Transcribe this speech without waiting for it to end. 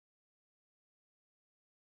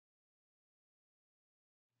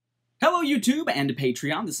Hello YouTube and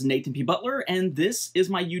Patreon, this is Nathan P. Butler, and this is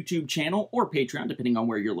my YouTube channel, or Patreon, depending on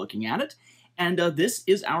where you're looking at it. And this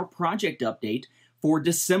is our project update for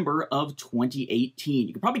December of 2018.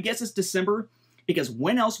 You can probably guess it's December, because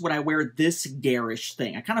when else would I wear this garish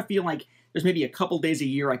thing? I kind of feel like there's maybe a couple days a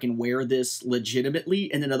year I can wear this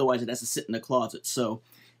legitimately, and then otherwise it has to sit in the closet. So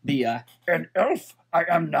the An elf I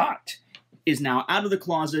am not is now out of the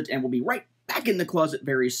closet and will be right back in the closet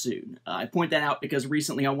very soon. I point that out because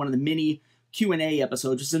recently on one of the mini Q&A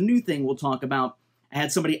episodes, which is a new thing we'll talk about, I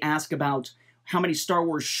had somebody ask about how many Star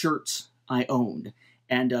Wars shirts I owned.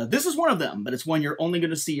 And this is one of them, but it's one you're only going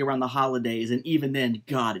to see around the holidays, and even then,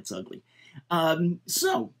 God, it's ugly.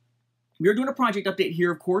 So, we're doing a project update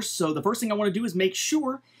here, of course, so the first thing I want to do is make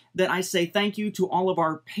sure that I say thank you to all of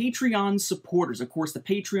our Patreon supporters. Of course, the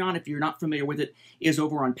Patreon, if you're not familiar with it, is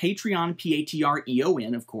over on Patreon,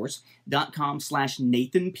 P-A-T-R-E-O-N, of course,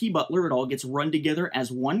 .com/Nathan P. Butler. It all gets run together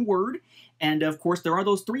as one word. And, of course, there are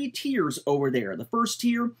those 3 tiers over there. The first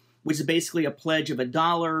tier, which is basically a pledge of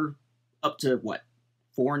 $1 up to, what,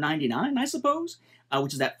 $4.99, I suppose?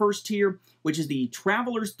 Which is that first tier, which is the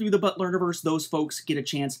Travelers Through the Butlerverse. Those folks get a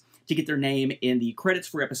chance to get their name in the credits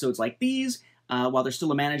for episodes like these. While there's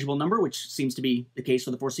still a manageable number, which seems to be the case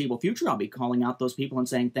for the foreseeable future, I'll be calling out those people and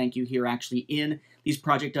saying thank you here actually in these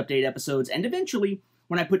Project Update episodes. And eventually,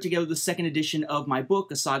 when I put together the second edition of my book,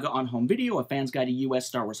 A Saga on Home Video, A Fan's Guide to U.S.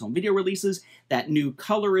 Star Wars Home Video Releases, that new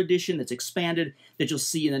color edition that's expanded that you'll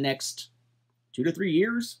see in the next 2 to 3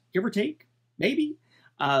 years, give or take, maybe,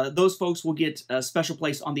 those folks will get a special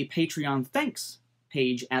place on the Patreon thanks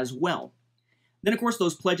page as well. Then, of course,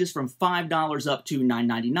 those pledges from $5 up to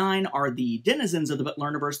 $9.99 are the denizens of the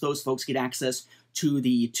Butlerverse. Those folks get access to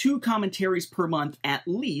the 2 commentaries per month at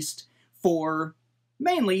least for,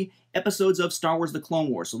 mainly, episodes of Star Wars The Clone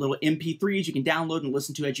Wars. So little MP3s you can download and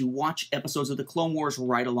listen to as you watch episodes of The Clone Wars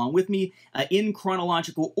right along with me. In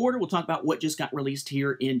chronological order, we'll talk about what just got released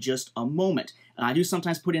here in just a moment. I do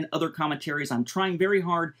sometimes put in other commentaries. I'm trying very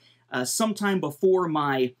hard sometime before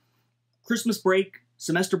my Christmas break,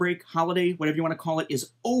 semester break, holiday, whatever you want to call it, is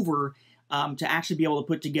over to actually be able to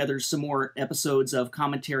put together some more episodes of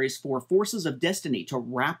commentaries for Forces of Destiny to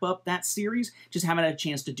wrap up that series. Just haven't had a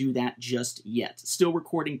chance to do that just yet. Still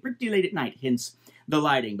recording pretty late at night, hence the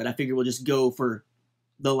lighting, but I figure we'll just go for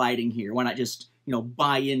the lighting here. Why not just, you know,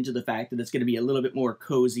 buy into the fact that it's going to be a little bit more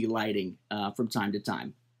cozy lighting from time to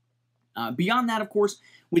time. Beyond that, of course,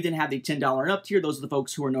 we then have the $10 and up tier. Those are the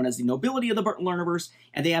folks who are known as the nobility of the Butlerverse,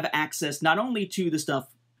 and they have access not only to the stuff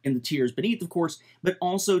in the tiers beneath, of course, but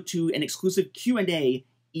also to an exclusive Q&A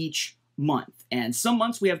each month. And some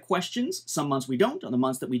months we have questions, some months we don't. On the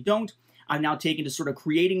months that we don't, I've now taken to sort of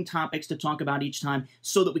creating topics to talk about each time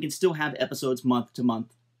so that we can still have episodes month to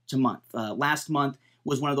month to month. Last month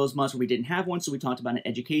was one of those months where we didn't have one, so we talked about an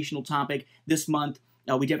educational topic. This month,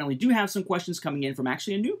 we definitely do have some questions coming in from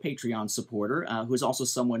actually a new Patreon supporter, who is also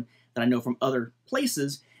someone that I know from other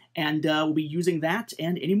places, and we'll be using that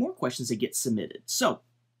and any more questions that get submitted. So,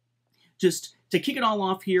 just to kick it all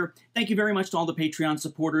off here, thank you very much to all the Patreon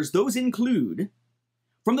supporters. Those include,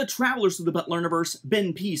 from the Travelers Through the Butlerverse,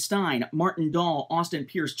 Ben P. Stein, Martin Dahl, Austin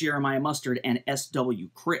Pierce, Jeremiah Mustard, and S.W.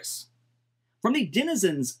 Chris. From the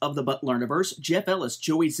denizens of the Butlerverse, Jeff Ellis,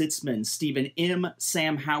 Joey Zitzman, Stephen M.,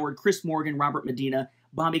 Sam Howard, Chris Morgan, Robert Medina,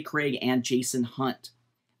 Bobby Craig, and Jason Hunt.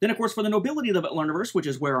 Then, of course, for the nobility of the Butlerverse, which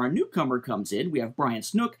is where our newcomer comes in, we have Brian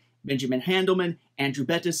Snook, Benjamin Handelman, Andrew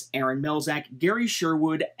Bettis, Aaron Melzak, Gary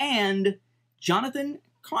Sherwood, and Jonathan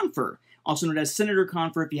Confer, also known as Senator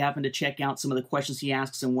Confer, if you happen to check out some of the questions he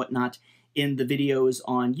asks and whatnot in the videos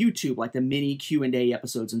on YouTube, like the mini Q&A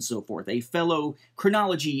episodes and so forth. A fellow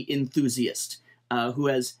chronology enthusiast who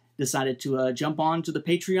has decided to jump on to the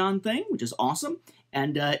Patreon thing, which is awesome,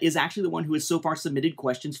 and is actually the one who has so far submitted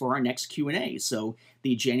questions for our next Q&A. So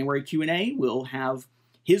the January Q&A will have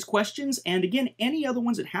his questions, and again, any other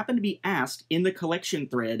ones that happen to be asked in the collection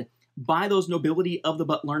thread by those nobility of the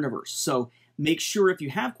Butlerverse. So make sure if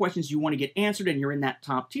you have questions you want to get answered and you're in that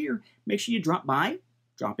top tier, make sure you drop by,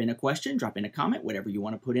 drop in a question, drop in a comment, whatever you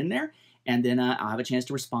want to put in there, and then I'll have a chance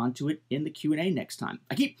to respond to it in the Q&A next time.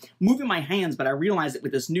 I keep moving my hands, but I realize that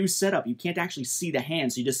with this new setup, you can't actually see the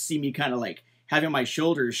hands, so you just see me kind of like having my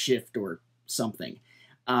shoulders shift or something.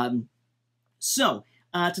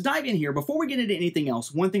 To dive in here, before we get into anything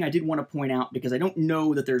else, one thing I did want to point out, because I don't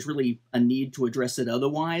know that there's really a need to address it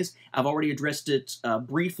otherwise. I've already addressed it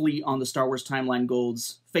briefly on the Star Wars Timeline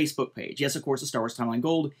Gold's Facebook page. Yes, of course, the Star Wars Timeline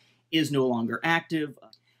Gold is no longer active.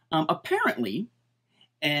 Apparently,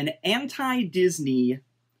 an anti-Disney,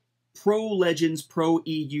 pro-Legends,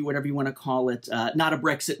 pro-EU, whatever you want to call it, not a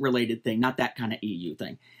Brexit-related thing, not that kind of EU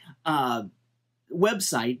thing,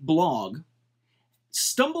 website, blog,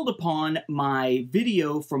 stumbled upon my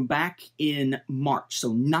video from back in March,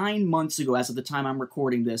 so 9 months ago as of the time I'm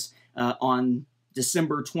recording this, on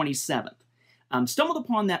December 27th. Stumbled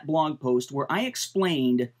upon that blog post where I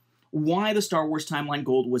explained why the Star Wars Timeline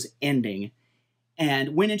Gold was ending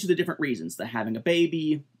and went into the different reasons. The having a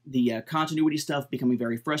baby, the continuity stuff becoming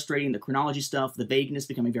very frustrating, the chronology stuff, the vagueness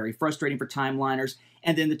becoming very frustrating for timeliners,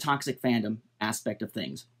 and then the toxic fandom aspect of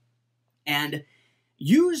things. And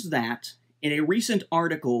used that in a recent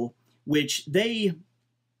article, which they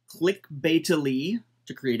clickbaitily,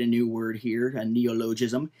 to create a new word here, a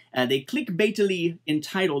neologism, they clickbaitily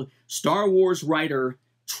entitled Star Wars Writer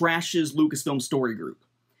Trashes Lucasfilm Story Group,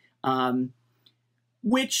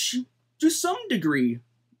 which to some degree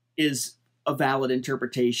is a valid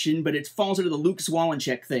interpretation, but it falls into the Lucas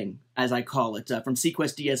Wallencheck thing, as I call it, from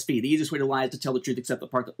Sequest DSV. The easiest way to lie is to tell the truth except the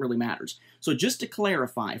part that really matters. So just to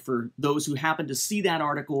clarify, for those who happen to see that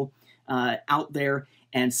article out there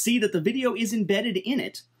and see that the video is embedded in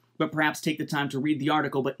it, but perhaps take the time to read the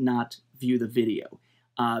article but not view the video.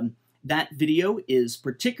 That video is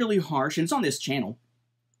particularly harsh, and it's on this channel.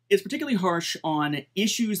 It's particularly harsh on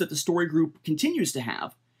issues that the story group continues to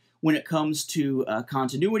have when it comes to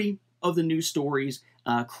continuity of the news stories,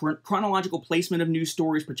 chronological placement of news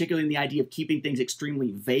stories, particularly in the idea of keeping things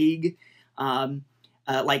extremely vague.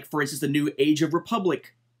 Like, for instance, the new Age of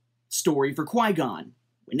Republic story for Qui-Gon.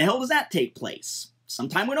 When the hell does that take place?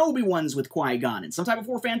 Sometime when Obi-Wan's with Qui-Gon, and sometime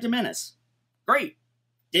before Phantom Menace. Great.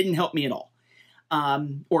 Didn't help me at all.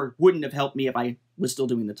 Or wouldn't have helped me if I was still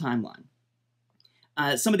doing the timeline.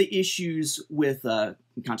 Some of the issues with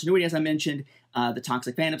continuity, as I mentioned, the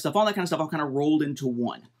toxic fandom stuff, all that kind of stuff, all kind of rolled into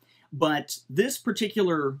one. But this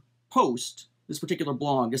particular post, this particular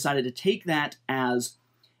blog, decided to take that as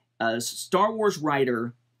a Star Wars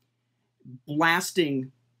writer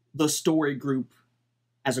blasting the story group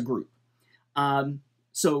as a group.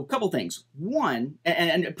 So a couple things. One,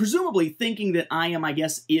 and presumably thinking that I am, I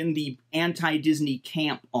guess, in the anti-Disney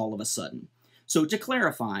camp all of a sudden. So to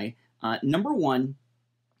clarify, number one,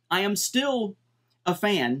 I am still a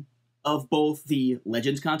fan of both the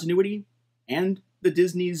Legends continuity and the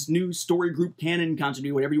Disney's new story group canon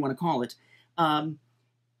continuity, whatever you want to call it,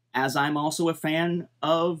 as I'm also a fan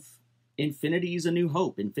of Infinity's A New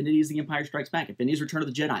Hope, Infinity's The Empire Strikes Back, Infinity's Return of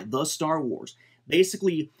the Jedi, the Star Wars.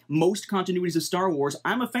 Basically, most continuities of Star Wars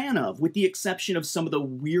I'm a fan of, with the exception of some of the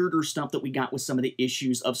weirder stuff that we got with some of the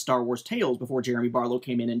issues of Star Wars Tales before Jeremy Barlow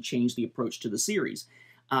came in and changed the approach to the series.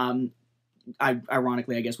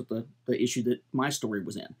 Ironically, I guess, with the issue that my story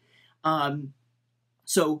was in.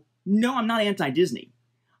 So, no, I'm not anti-Disney.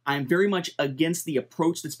 I'm very much against the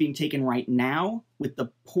approach that's being taken right now with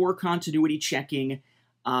the poor continuity checking,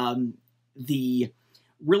 the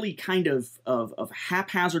really kind of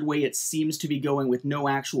haphazard way it seems to be going with no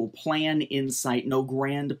actual plan in sight, no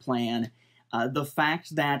grand plan. The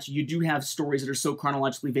fact that you do have stories that are so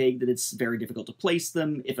chronologically vague that it's very difficult to place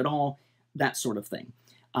them, if at all, that sort of thing.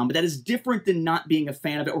 But that is different than not being a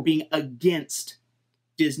fan of it or being against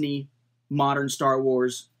Disney, modern Star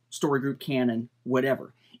Wars, story group canon,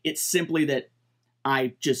 whatever. It's simply that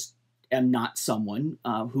I just am not someone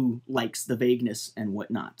who likes the vagueness and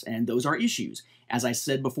whatnot. And those are issues. As I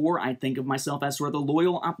said before, I think of myself as sort of the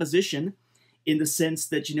loyal opposition in the sense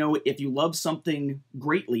that, you know, if you love something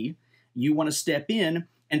greatly, you want to step in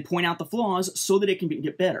and point out the flaws so that it can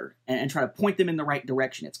get better and try to point them in the right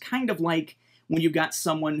direction. It's kind of like when you've got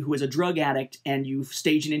someone who is a drug addict and you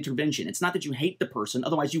stage an intervention. It's not that you hate the person,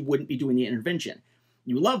 otherwise you wouldn't be doing the intervention.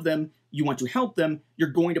 You love them, you want to help them, you're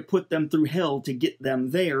going to put them through hell to get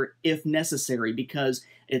them there if necessary, because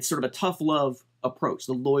it's sort of a tough love approach.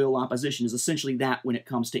 The loyal opposition is essentially that when it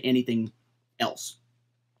comes to anything else.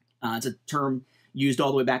 It's a term used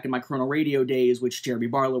all the way back in my Chrono Radio days, which Jeremy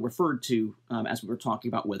Barlow referred to as we were talking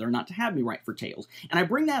about whether or not to have me write for Tales. And I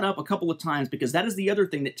bring that up a couple of times because that is the other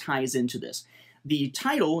thing that ties into this. The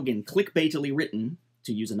title, again, clickbaitily written,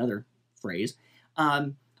 to use another phrase,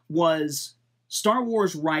 was Star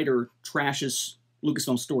Wars Writer Trashes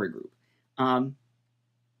Lucasfilm Story Group.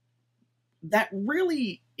 That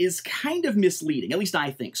really is kind of misleading, at least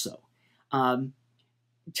I think so.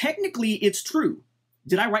 Technically, it's true.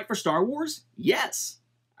 Did I write for Star Wars? Yes.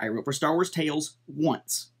 I wrote for Star Wars Tales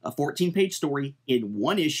once. A 14-page story in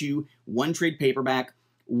one issue, one trade paperback,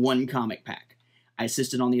 one comic pack. I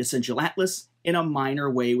assisted on the Essential Atlas in a minor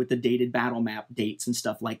way with the dated battle map dates and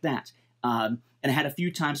stuff like that. And I had a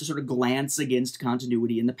few times to sort of glance against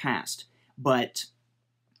continuity in the past. But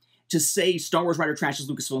to say Star Wars Writer Trashes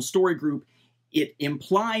Lucasfilm Story Group, it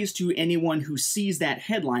implies to anyone who sees that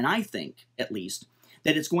headline, I think, at least,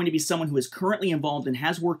 that it's going to be someone who is currently involved and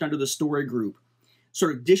has worked under the story group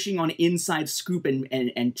sort of dishing on inside scoop and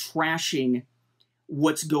trashing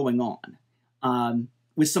what's going on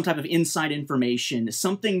with some type of inside information,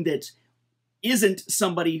 something that isn't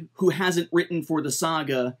somebody who hasn't written for the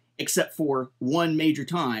saga except for one major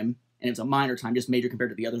time, and it's a minor time, just major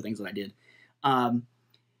compared to the other things that I did.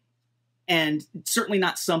 And certainly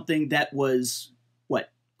not something that was,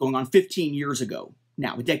 going on 15 years ago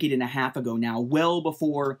now, a decade and a half ago now, well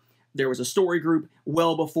before there was a story group,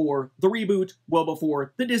 well before the reboot, well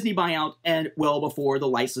before the Disney buyout, and well before the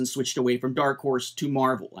license switched away from Dark Horse to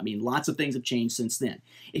Marvel. I mean, lots of things have changed since then.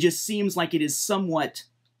 It just seems like it is somewhat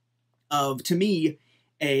of, to me,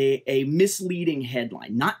 a misleading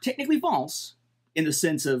headline. Not technically false in the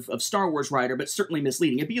sense of Star Wars writer, but certainly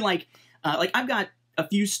misleading. It'd be like I've got a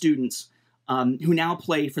few students who now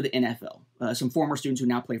play for the NFL, some former students who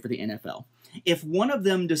now play for the NFL. If one of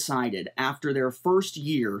them decided after their first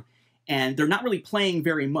year, and they're not really playing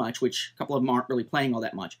very much, which a couple of them aren't really playing all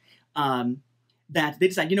that much, that they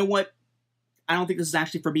decide, you know what, I don't think this is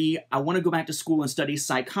actually for me. I want to go back to school and study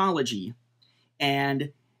psychology.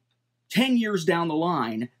 And 10 years down the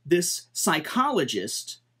line, this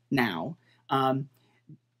psychologist now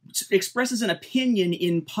expresses an opinion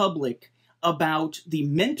in public about the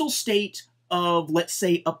mental state of, let's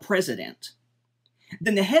say, a president.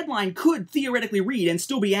 Then the headline could theoretically read, and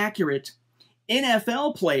still be accurate,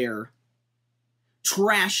 NFL player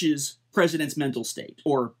trashes president's mental state,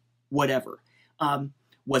 or whatever.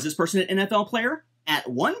 Was this person an NFL player? At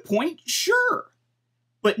one point, sure.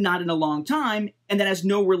 But not in a long time, and that has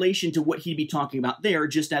no relation to what he'd be talking about there,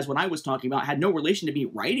 just as what I was talking about had no relation to me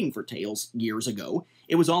writing for Tales years ago.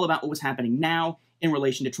 It was all about what was happening now in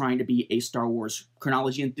relation to trying to be a Star Wars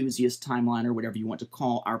chronology enthusiast, timeline, or whatever you want to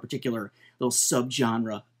call our particular little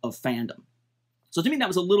subgenre of fandom. So to me, that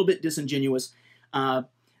was a little bit disingenuous.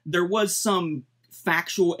 There was some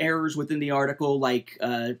factual errors within the article, like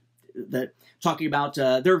talking about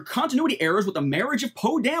there are continuity errors with the marriage of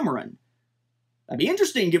Poe Dameron. That'd be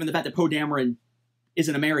interesting, given the fact that Poe Dameron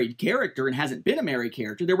isn't a married character and hasn't been a married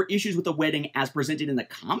character. There were issues with the wedding as presented in the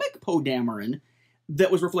comic Poe Dameron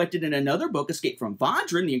that was reflected in another book, Escape from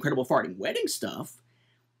Vodrin, the incredible farting wedding stuff,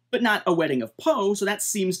 but not a wedding of Poe, so that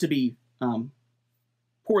seems to be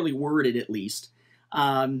poorly worded, at least.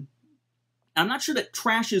 I'm not sure that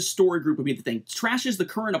trashes story group would be the thing. Trashes the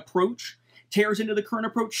current approach, tears into the current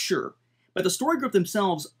approach, sure. But the story group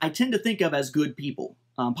themselves, I tend to think of as good people.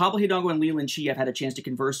 Pablo Hidalgo and Leland Chi I've had a chance to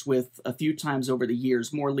converse with a few times over the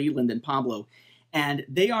years, more Leland than Pablo, and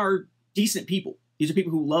they are decent people. These are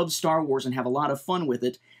people who love Star Wars and have a lot of fun with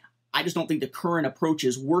it. I just don't think the current approach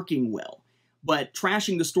is working well. But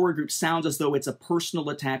trashing the story group sounds as though it's a personal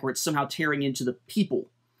attack or it's somehow tearing into the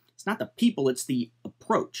people. It's not the people, it's the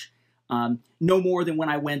approach. No more than when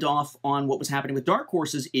I went off on what was happening with Dark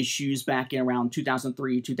Horse's issues back in around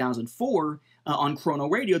 2003, 2004 on Chrono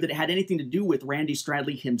Radio, that it had anything to do with Randy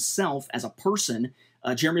Stradley himself as a person,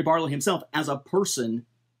 Jeremy Barlow himself as a person,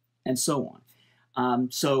 and so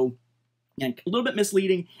on. So, a little bit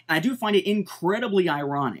misleading, and I do find it incredibly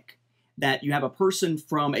ironic that you have a person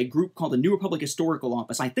from a group called the New Republic Historical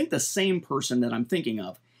Office, I think the same person that I'm thinking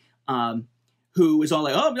of, who is all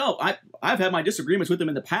like, oh, no, I've had my disagreements with him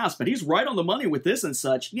in the past, but he's right on the money with this and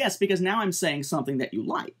such. Yes, because now I'm saying something that you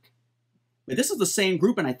like. But this is the same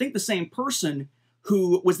group, and I think the same person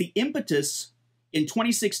who was the impetus in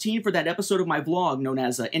 2016 for that episode of my vlog known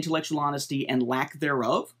as Intellectual Honesty and Lack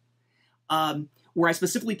Thereof, where I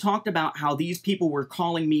specifically talked about how these people were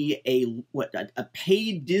calling me a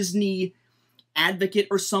paid Disney advocate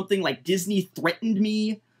or something, like Disney threatened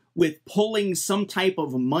me with pulling some type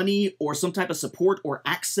of money or some type of support or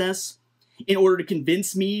access in order to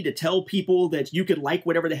convince me to tell people that you could like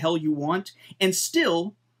whatever the hell you want. And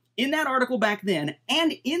still, in that article back then,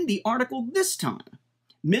 and in the article this time,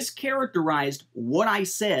 mischaracterized what I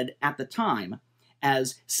said at the time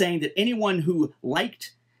as saying that anyone who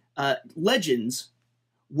liked Legends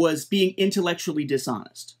was being intellectually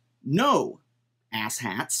dishonest. No,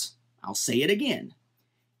 asshats, I'll say it again.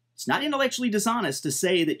 It's not intellectually dishonest to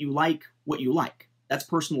say that you like what you like. That's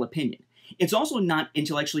personal opinion. It's also not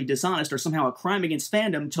intellectually dishonest or somehow a crime against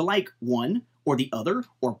fandom to like one or the other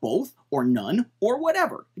or both or none or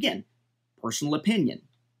whatever. Again, personal opinion.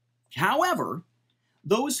 However,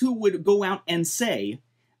 those who would go out and say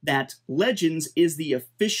that Legends is the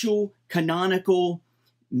official, canonical,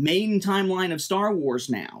 main timeline of Star Wars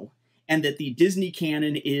now, and that the Disney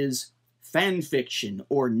canon is fan fiction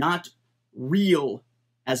or not real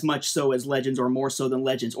as much so as Legends or more so than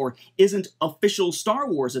Legends, or isn't official Star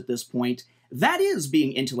Wars at this point, that is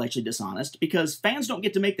being intellectually dishonest because fans don't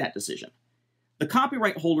get to make that decision. The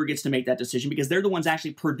copyright holder gets to make that decision because they're the ones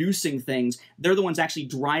actually producing things. They're the ones actually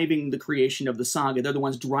driving the creation of the saga. They're the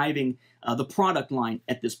ones driving the product line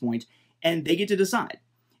at this point, and they get to decide.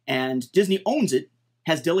 And Disney owns it,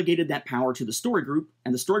 has delegated that power to the story group,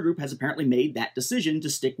 and the story group has apparently made that decision to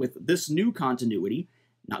stick with this new continuity,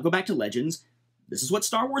 not go back to Legends. This is what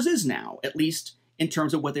Star Wars is now, at least in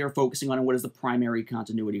terms of what they are focusing on and what is the primary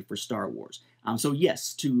continuity for Star Wars. So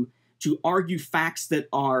yes, to argue facts that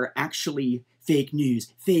are actually fake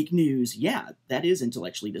news, yeah, that is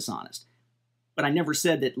intellectually dishonest. But I never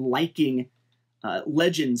said that liking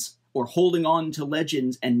Legends or holding on to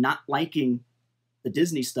Legends and not liking the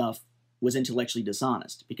Disney stuff was intellectually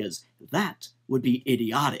dishonest, because that would be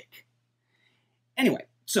idiotic. Anyway,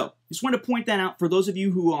 so just wanted to point that out for those of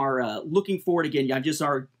you who are looking for it. Again, I've just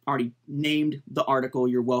already named the article.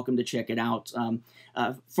 You're welcome to check it out.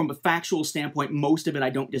 From a factual standpoint, most of it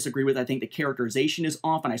I don't disagree with. I think the characterization is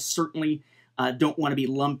off, and I certainly don't want to be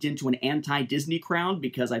lumped into an anti-Disney crowd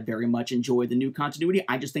because I very much enjoy the new continuity.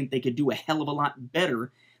 I just think they could do a hell of a lot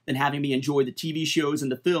better than having me enjoy the TV shows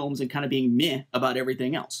and the films and kind of being meh about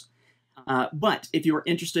everything else. But if you're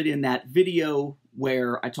interested in that video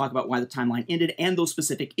where I talk about why the timeline ended and those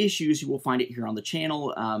specific issues, you will find it here on the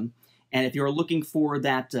channel. And if you're looking for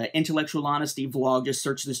that intellectual honesty vlog, just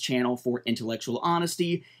search this channel for intellectual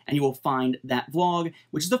honesty, and you will find that vlog,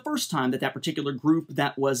 which is the first time that that particular group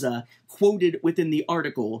that was quoted within the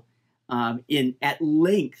article at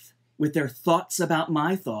length with their thoughts about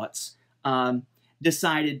my thoughts,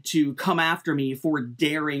 decided to come after me for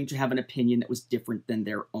daring to have an opinion that was different than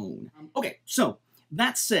their own. Okay, so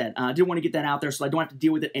that said, I did want to get that out there so I don't have to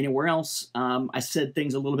deal with it anywhere else. I said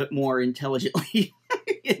things a little bit more intelligently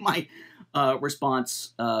in my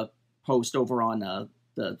response post over on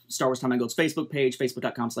the Star Wars Timeline Gold's Facebook page,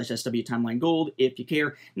 facebook.com/SWTimelineGold, if you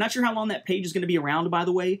care. Not sure how long that page is going to be around, by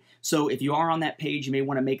the way, so if you are on that page, you may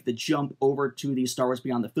want to make the jump over to the Star Wars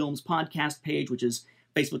Beyond the Films podcast page, which is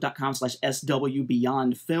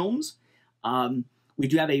facebook.com/SWBeyondFilms. We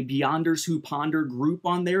do have a Beyonders Who Ponder group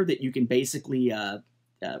on there that you can basically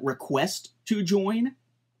request to join,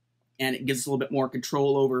 and it gives us a little bit more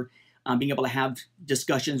control over being able to have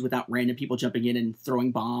discussions without random people jumping in and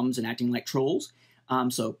throwing bombs and acting like trolls.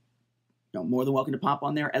 So, more than welcome to pop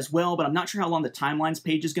on there as well, but I'm not sure how long the Timelines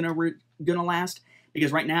page is gonna last,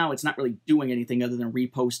 because right now it's not really doing anything other than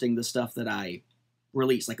reposting the stuff that I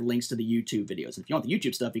release, like links to the YouTube videos. If you want the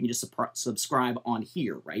YouTube stuff, you can just subscribe on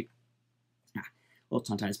here, right? Well,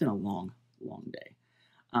 tongue-tied. It's been a long, long day.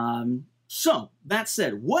 So, that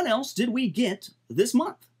said, what else did we get this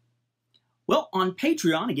month? Well, on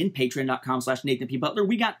Patreon, again, patreon.com/Nathan P. Butler,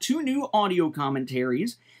 we got 2 new audio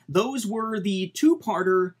commentaries. Those were the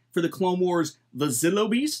two-parter for the Clone Wars, The Zillo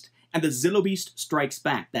Beast, and The Zillo Beast Strikes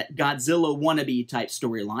Back, that Godzilla wannabe type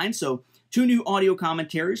storyline. So, 2 new audio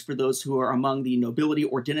commentaries for those who are among the nobility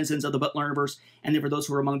or denizens of the Butler universe, and then for those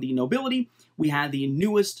who are among the nobility, we had the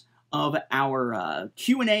newest of our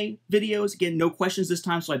Q&A videos. Again, no questions this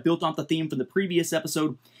time, so I built off the theme from the previous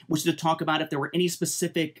episode, which is to talk about if there were any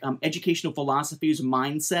specific educational philosophies,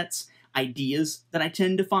 mindsets, ideas that I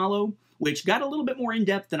tend to follow, which got a little bit more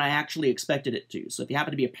in-depth than I actually expected it to. So if you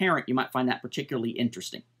happen to be a parent, you might find that particularly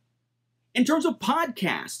interesting. In terms of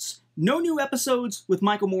podcasts, no new episodes with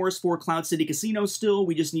Michael Morris for Cloud City Casino still.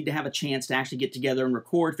 We just need to have a chance to actually get together and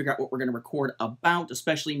record, figure out what we're going to record about,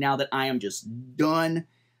 especially now that I am just done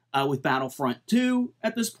with Battlefront 2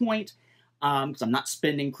 at this point, because I'm not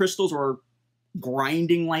spending crystals or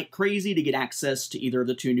grinding like crazy to get access to either of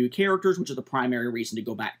the 2 new characters, which is the primary reason to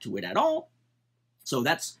go back to it at all. So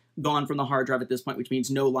that's gone from the hard drive at this point, which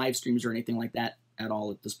means no live streams or anything like that at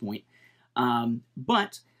all at this point.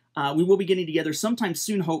 But we will be getting together sometime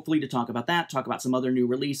soon, hopefully, to talk about that, talk about some other new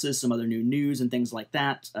releases, some other new news and things like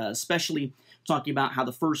that, especially talking about how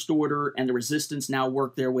the First Order and the Resistance now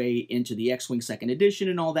work their way into the X-Wing 2nd Edition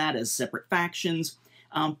and all that as separate factions.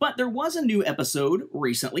 But there was a new episode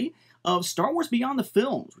recently of Star Wars Beyond the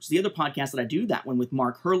Films, which is the other podcast that I do, that one with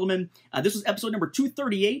Mark Herleman. This was episode number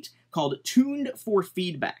 238, called Tuned for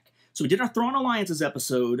Feedback. So we did our Thrawn Alliances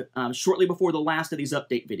episode shortly before the last of these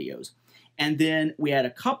update videos. And then we had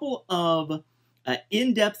a couple of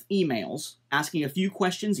in-depth emails asking a few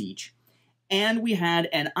questions each. And we had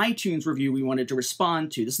an iTunes review we wanted to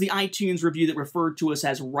respond to. This is the iTunes review that referred to us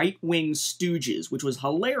as right-wing stooges, which was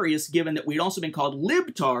hilarious given that we'd also been called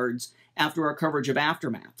libtards after our coverage of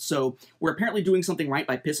Aftermath. So we're apparently doing something right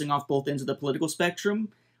by pissing off both ends of the political spectrum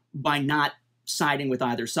by not siding with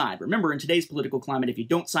either side. Remember, in today's political climate, if you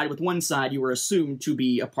don't side with one side, you are assumed to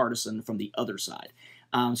be a partisan from the other side.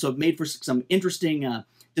 So it made for some interesting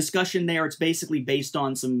discussion there. It's basically based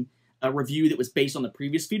on some review that was based on the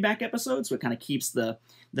previous feedback episode, so it kind of keeps the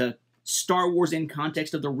Star Wars in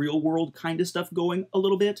context of the real world kind of stuff going a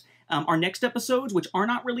little bit. Our next episodes, which are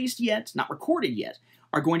not released yet, not recorded yet,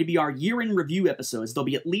 are going to be our year-in review episodes. There'll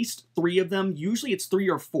be at least 3 of them. Usually it's 3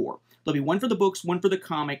 or 4. There'll be one for the books, one for the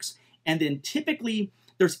comics, and then typically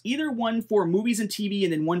there's either one for movies and TV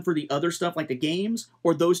and then one for the other stuff like the games,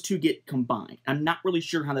 or those 2 get combined. I'm not really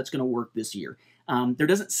sure how that's going to work this year. There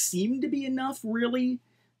doesn't seem to be enough, really,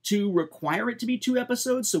 to require it to be 2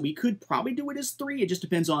 episodes, so we could probably do it as 3. It just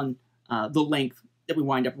depends on the length that we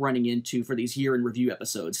wind up running into for these year in review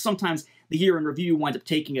episodes. Sometimes the year in review winds up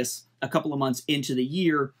taking us a couple of months into the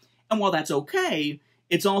year, and while that's okay,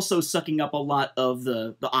 it's also sucking up a lot of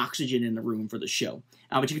the oxygen in the room for the show.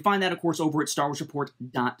 But you can find that, of course, over at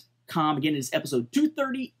StarWarsReport.com. Again, it is episode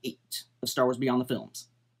 238 of Star Wars Beyond the Films.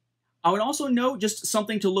 I would also note just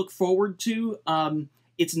something to look forward to.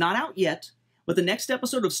 It's not out yet, but the next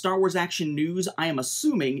episode of Star Wars Action News, I am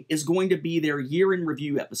assuming, is going to be their year in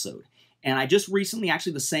review episode. And I just recently,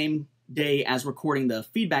 actually the same day as recording the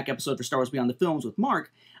feedback episode for Star Wars Beyond the Films with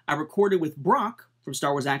Mark, I recorded with Brock from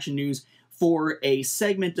Star Wars Action News for a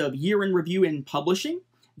segment of year in review in publishing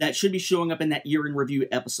that should be showing up in that year in review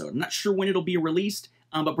episode. I'm not sure when it'll be released,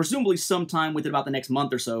 but presumably sometime within about the next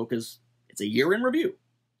month or so, because it's a year in review.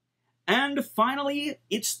 And finally,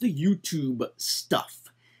 it's the YouTube stuff.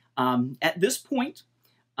 At this point,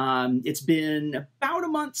 it's been about a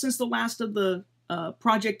month since the last of the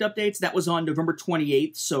project updates. That was on November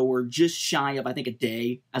 28th, so we're just shy of, I think, a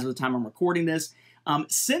day as of the time I'm recording this.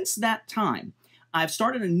 Since that time, I've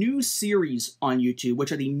started a new series on YouTube,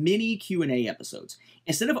 which are the mini Q&A episodes.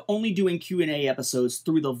 Instead of only doing Q&A episodes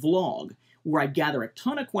through the vlog, where I gather a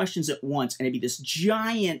ton of questions at once, and it'd be this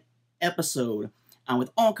giant episode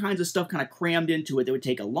with all kinds of stuff kind of crammed into it that would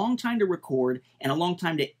take a long time to record and a long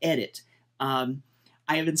time to edit, I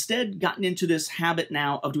have instead gotten into this habit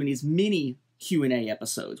now of doing these mini Q&A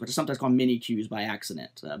episodes, which are sometimes called mini Qs by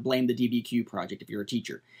accident. Blame the DBQ project if you're a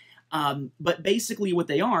teacher. But basically what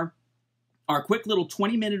they are quick little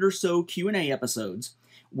 20-minute or so Q&A episodes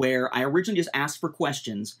where I originally just asked for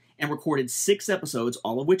questions and recorded 6 episodes,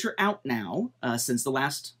 all of which are out now since the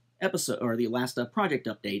last episode, or the last project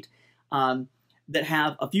update, that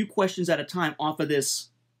have a few questions at a time off of this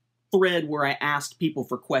thread where I asked people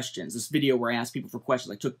for questions, this video where I asked people for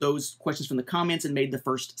questions. I took those questions from the comments and made the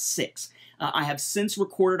first 6. I have since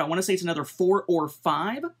recorded, I want to say it's another 4 or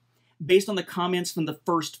 5, based on the comments from the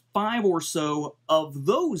first 5 or so of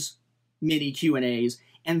those mini Q&As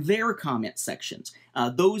and their comment sections.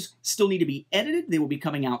 Those still need to be edited. They will be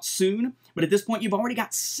coming out soon. But at this point, you've already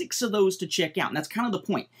got 6 of those to check out. And that's kind of the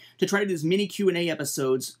point, to try to do these mini Q&A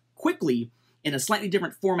episodes quickly in a slightly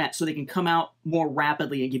different format so they can come out more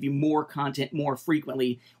rapidly and give you more content more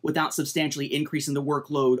frequently without substantially increasing the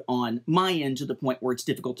workload on my end to the point where it's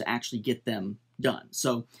difficult to actually get them done.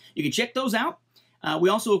 So you can check those out. We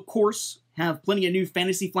also, of course, have plenty of new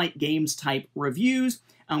Fantasy Flight Games type reviews.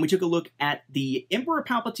 We took a look at the Emperor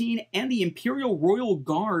Palpatine and the Imperial Royal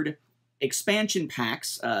Guard expansion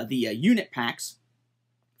packs, the unit packs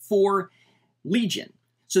for Legion.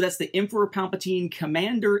 So that's the Emperor Palpatine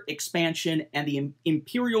Commander expansion and the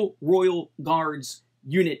Imperial Royal Guards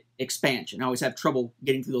unit expansion. I always have trouble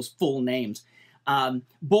getting through those full names.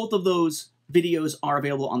 Both of those videos are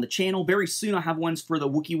available on the channel. Very soon I'll have ones for the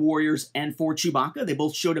Wookiee Warriors and for Chewbacca. They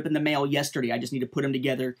both showed up in the mail yesterday. I just need to put them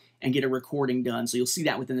together and get a recording done, so you'll see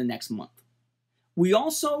that within the next month. We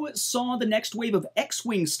also saw the next wave of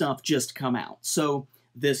X-Wing stuff just come out. So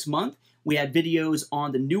this month, we had videos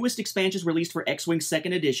on the newest expansions released for X-Wing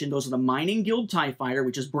 2nd Edition. Those are the Mining Guild TIE Fighter,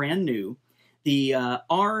 which is brand new. The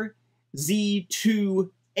RZ-2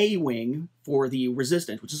 A-Wing for the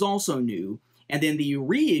Resistance, which is also new. And then the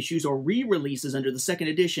reissues or re-releases under the 2nd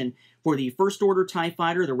Edition for the First Order TIE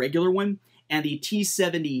Fighter, the regular one, and the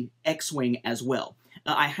T-70 X-Wing as well.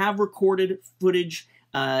 I have recorded footage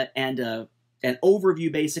and an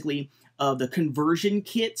overview, basically, of the conversion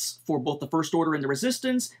kits for both the First Order and the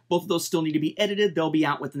Resistance. Both of those still need to be edited. They'll be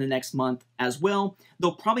out within the next month as well.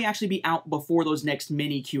 They'll probably actually be out before those next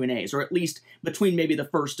mini Q&As, or at least between maybe the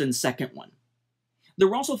first and second one. There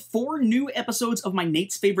were also 4 new episodes of my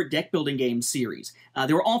Nate's Favorite Deck Building Games series.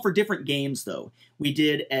 They were all for different games, though. We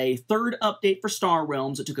did a 3rd update for Star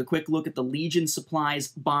Realms. It took a quick look at the Legion Supplies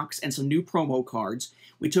box and some new promo cards.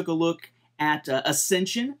 We took a look at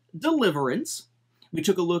Ascension Deliverance. We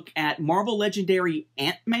took a look at Marvel Legendary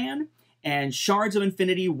Ant-Man and Shards of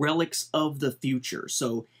Infinity Relics of the Future.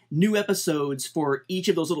 So new episodes for each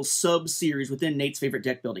of those little sub-series within Nate's Favorite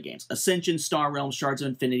Deck Building Games. Ascension, Star Realms, Shards of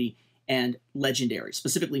Infinity, and Legendary,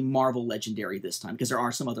 specifically Marvel Legendary this time, because there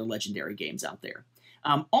are some other Legendary games out there.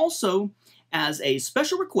 Also, as a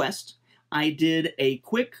special request, I did a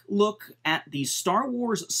quick look at the Star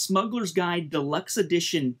Wars Smuggler's Guide Deluxe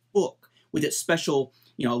Edition book with its special,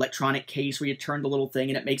 electronic case where you turn the little thing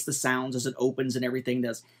and it makes the sounds as it opens and everything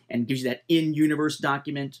does, and gives you that in-universe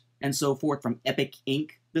document and so forth from Epic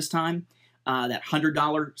Inc. this time. That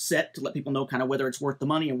 $100 set to let people know kind of whether it's worth the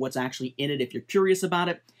money and what's actually in it if you're curious about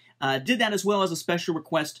it. Did that as well as a special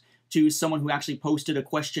request to someone who actually posted a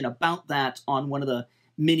question about that on one of the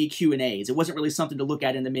mini Q&As. It wasn't really something to look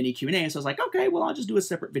at in the mini Q&A, so I was like, okay, well, I'll just do a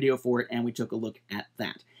separate video for it, and we took a look at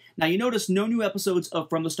that. Now, you notice no new episodes of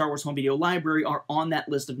From the Star Wars Home Video Library are on that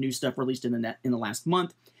list of new stuff released in the last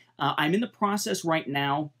month. I'm in the process right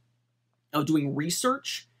now of doing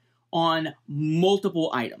research on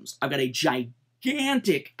multiple items. I've got a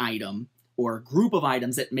gigantic item, or group of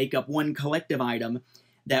items that make up one collective item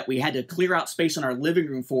that we had to clear out space in our living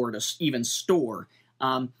room for to even store.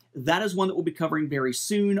 That is one that we'll be covering very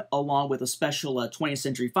soon, along with a special 20th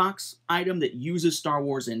Century Fox item that uses Star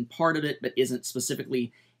Wars in part of it, but isn't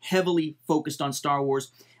specifically heavily focused on Star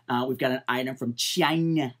Wars. We've got an item from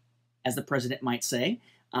China, as the president might say.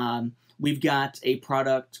 We've got a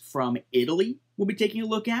product from Italy we'll be taking a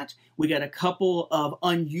look at. We got a couple of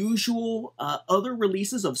unusual other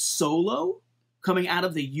releases of Solo coming out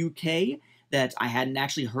of the UK that I hadn't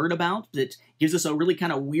actually heard about, that gives us a really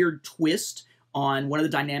kind of weird twist on one of the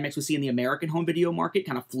dynamics we see in the American home video market,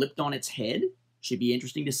 kind of flipped on its head. Should be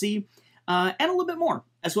interesting to see. And a little bit more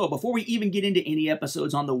as well, before we even get into any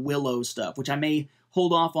episodes on the Willow stuff, which I may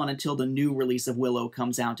hold off on until the new release of Willow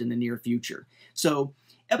comes out in the near future. So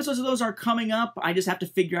episodes of those are coming up. I just have to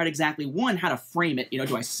figure out exactly, one, how to frame it.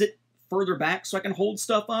 Do I sit further back so I can hold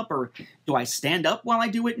stuff up, or do I stand up while I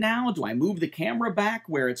do it now? Do I move the camera back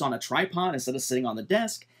where it's on a tripod instead of sitting on the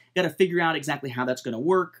desk? Got to figure out exactly how that's going to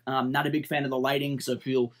work. Not a big fan of the lighting, because I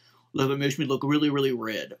feel it makes me look really, really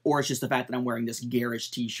red. Or it's just the fact that I'm wearing this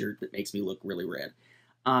garish t-shirt that makes me look really red.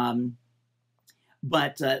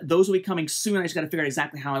 But those will be coming soon. I just got to figure out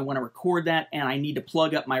exactly how I want to record that, and I need to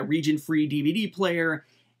plug up my region-free DVD player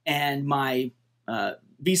and my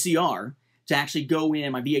VCR to actually go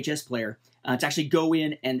in, my VHS player, to actually go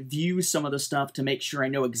in and view some of the stuff to make sure I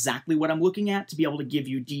know exactly what I'm looking at, to be able to give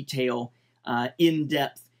you detail in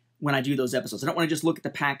depth when I do those episodes. I don't want to just look at the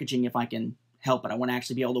packaging if I can help it. I want to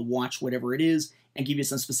actually be able to watch whatever it is and give you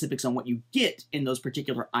some specifics on what you get in those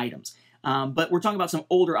particular items. But we're talking about some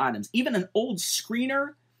older items. Even an old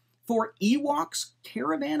screener for Ewok's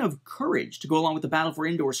Caravan of Courage to go along with the Battle for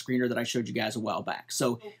Endor screener that I showed you guys a while back.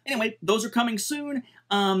 So anyway, those are coming soon.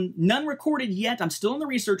 None recorded yet. I'm still in the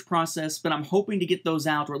research process, but I'm hoping to get those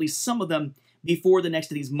out, or at least some of them, before the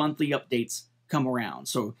next of these monthly updates come around.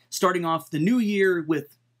 So starting off the new year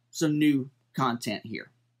with some new content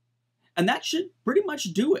here. And that should pretty much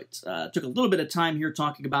do it. Took a little bit of time here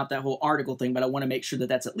talking about that whole article thing, but I want to make sure that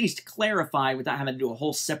that's at least clarified without having to do a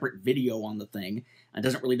whole separate video on the thing. It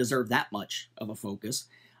doesn't really deserve that much of a focus,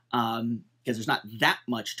 because there's not that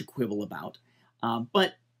much to quibble about.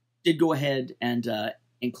 But did go ahead and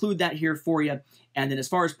include that here for you. And then as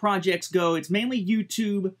far as projects go, it's mainly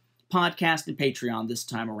YouTube, podcast, and Patreon this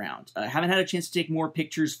time around. I haven't had a chance to take more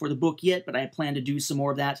pictures for the book yet, but I plan to do some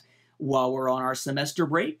more of that while we're on our semester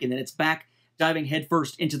break, and then it's back diving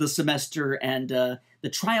headfirst into the semester and the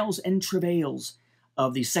trials and travails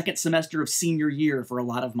of the second semester of senior year for a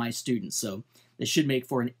lot of my students. So this should make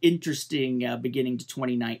for an interesting beginning to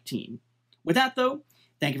 2019. With that, though,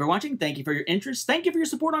 thank you for watching. Thank you for your interest. Thank you for your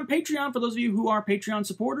support on Patreon for those of you who are Patreon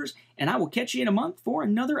supporters, and I will catch you in a month for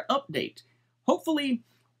another update. Hopefully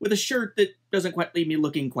with a shirt that doesn't quite leave me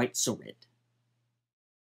looking quite so red.